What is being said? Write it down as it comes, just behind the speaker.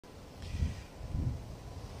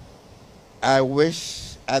I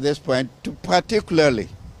wish at this point to particularly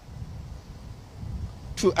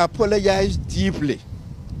to apologize deeply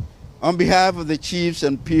on behalf of the chiefs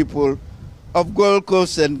and people of Gold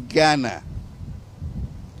Coast and Ghana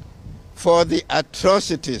for the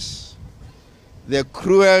atrocities, the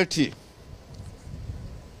cruelty,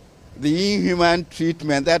 the inhuman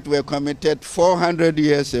treatment that were committed 400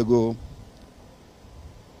 years ago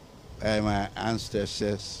by my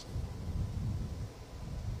ancestors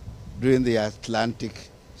during the Atlantic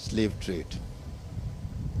slave trade,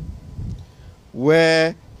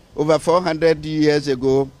 where over 400 years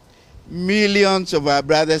ago, millions of our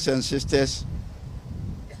brothers and sisters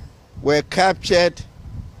were captured,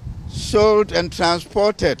 sold, and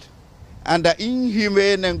transported under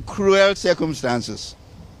inhumane and cruel circumstances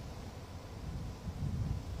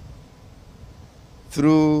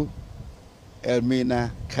through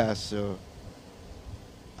Elmina Castle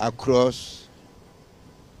across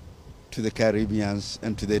to the Caribbeans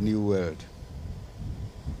and to the New World.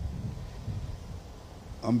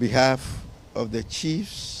 On behalf of the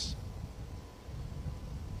chiefs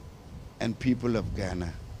and people of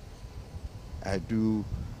Ghana, I do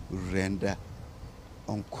render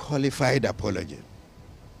unqualified apology,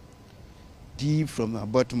 deep from the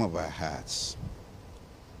bottom of our hearts.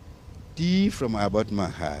 Deep from our bottom of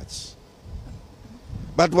our hearts.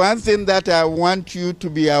 But one thing that I want you to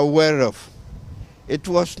be aware of, it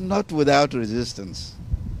was not without resistance.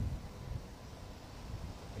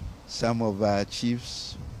 Some of our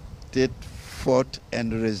chiefs did fought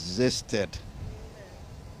and resisted.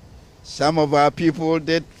 Some of our people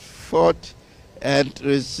did fought and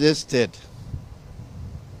resisted.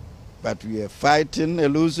 But we are fighting a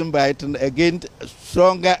losing battle against a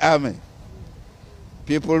stronger army.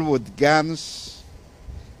 People with guns,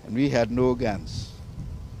 and we had no guns.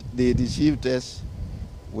 They deceived us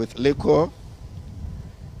with liquor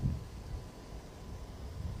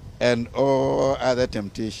and all other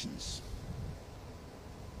temptations.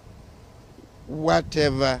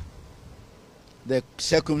 Whatever the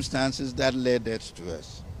circumstances that led us to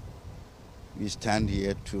us, we stand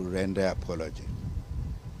here to render apology.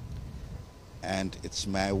 And it's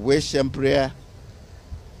my wish and prayer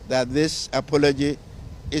that this apology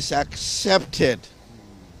is accepted.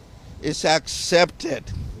 It's accepted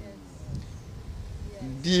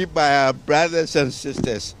deep by our brothers and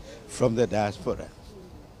sisters from the diaspora.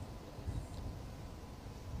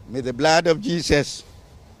 May the blood of Jesus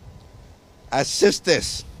assist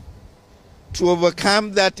us to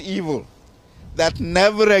overcome that evil, that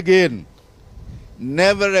never again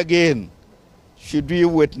should we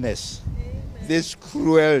witness this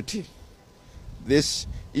cruelty, this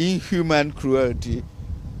inhuman cruelty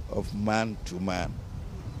of man to man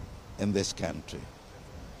in this country.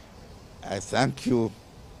 I thank you,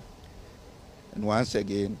 and once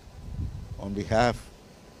again, on behalf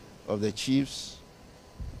of the chiefs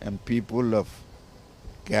and people of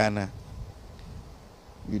Ghana,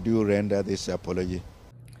 we do render this apology.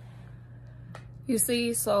 You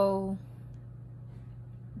see, so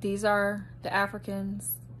these are the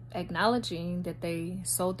Africans acknowledging that they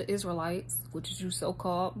sold the Israelites, which is you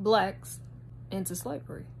so-called blacks, into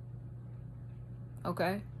slavery.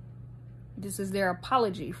 Okay? This is their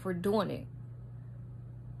apology for doing it.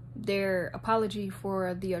 Their apology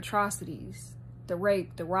for the atrocities, the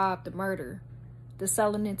rape, the rob, the murder, the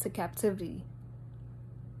selling into captivity.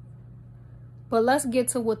 But let's get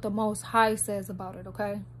to what the Most High says about it,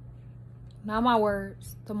 okay? Not my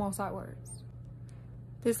words, the Most High words.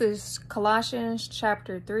 This is Colossians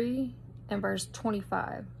chapter 3 and verse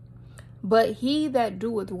 25. But he that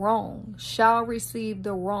doeth wrong shall receive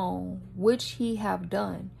the wrong which he have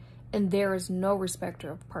done, and there is no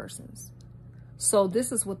respecter of persons. So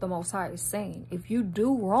this is what the Most High is saying. If you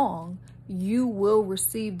do wrong, you will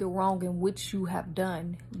receive the wrong in which you have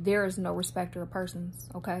done. There is no respecter of persons,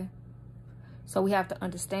 okay? So we have to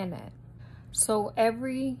understand that. So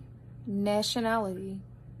every nationality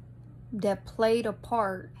that played a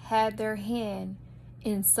part, had their hand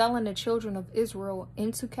in selling the children of Israel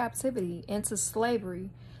into captivity, into slavery,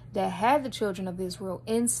 that had the children of Israel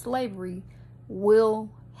in slavery, will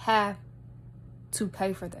have to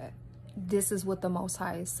pay for that. This is what the Most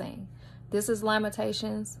High is saying. This is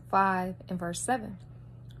Lamentations 5 and verse 7.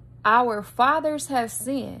 Our fathers have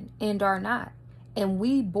sinned and are not, and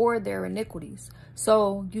we bore their iniquities.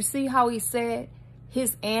 So you see how he said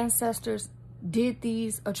his ancestors did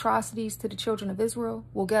these atrocities to the children of Israel?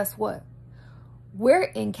 Well, guess what? We're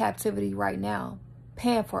in captivity right now,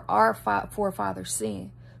 paying for our forefathers'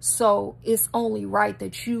 sin. So it's only right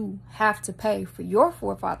that you have to pay for your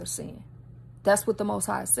forefathers' sin. That's what the Most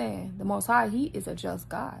High is saying. The Most High, he is a just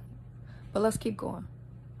God. But let's keep going.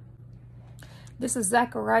 This is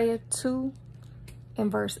Zechariah 2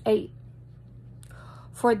 and verse 8.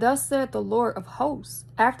 For thus said the Lord of hosts,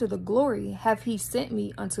 after the glory have he sent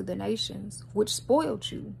me unto the nations, which spoiled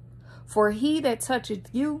you. For he that toucheth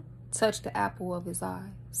you, touched the apple of his eye.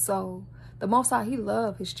 So the Most High, he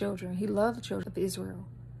loved his children. He loved the children of Israel.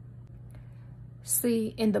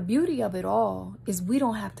 See, and the beauty of it all is we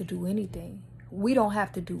don't have to do anything. We don't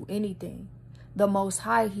have to do anything. The Most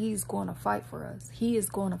High, he's going to fight for us. He is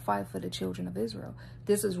going to fight for the children of Israel.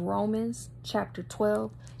 This is Romans chapter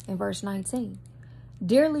 12 and verse 19.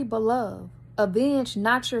 Dearly beloved, avenge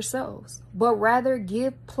not yourselves, but rather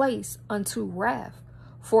give place unto wrath.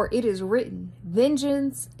 For it is written,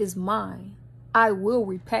 vengeance is mine. I will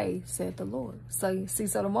repay, said the Lord. So you see,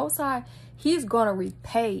 so the Most High, he's going to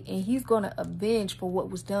repay and he's going to avenge for what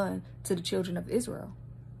was done to the children of Israel.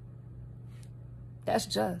 That's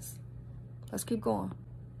just. Let's keep going.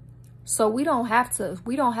 So we don't have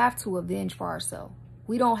to avenge for ourselves.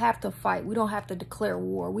 We don't have to fight. We don't have to declare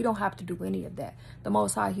war. We don't have to do any of that. The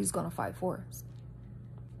Most High, he's going to fight for us.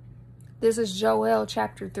 This is Joel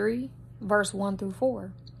chapter 3, verse 1 through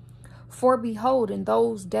 4. For behold, in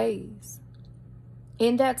those days,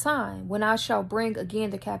 in that time, when I shall bring again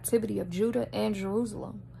the captivity of Judah and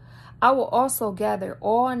Jerusalem, I will also gather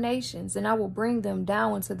all nations, and I will bring them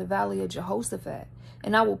down into the valley of Jehoshaphat,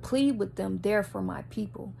 and I will plead with them there for my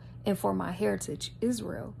people and for my heritage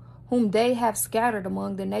Israel, whom they have scattered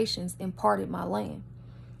among the nations and parted my land.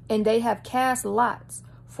 And they have cast lots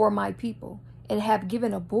for my people, and have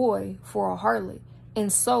given a boy for a harlot,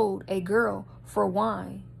 and sold a girl for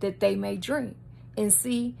wine, that they may drink. And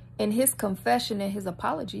see, in his confession and his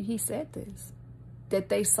apology, he said this, that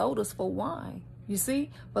they sold us for wine. You see?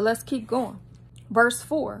 But let's keep going. Verse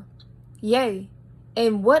 4. Yea,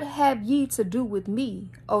 and what have ye to do with me,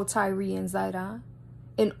 O Tyre and Zidon,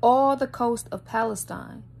 and all the coast of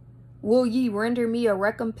Palestine? Will ye render me a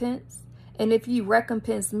recompense? And if ye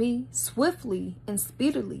recompense me, swiftly and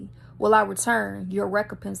speedily will I return your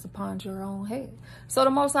recompense upon your own head. So the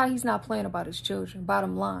Most High, he's not playing about his children.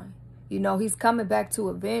 Bottom line, you know, he's coming back to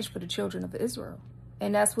avenge for the children of Israel.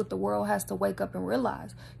 And that's what the world has to wake up and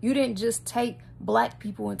realize. You didn't just take black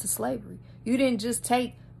people into slavery. You didn't just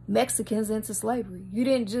take Mexicans into slavery. You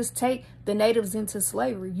didn't just take the natives into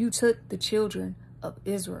slavery. You took the children of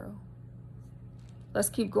Israel. Let's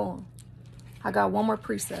keep going. I got one more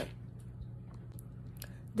precept.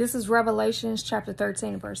 This is Revelations chapter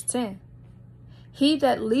 13, verse 10. He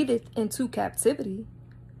that leadeth into captivity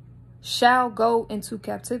shall go into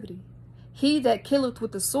captivity. He that killeth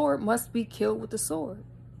with the sword must be killed with the sword.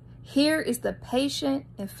 Here is the patience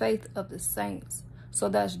and faith of the saints. So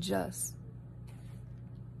that's just.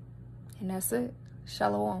 And that's it.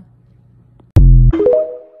 Shalom.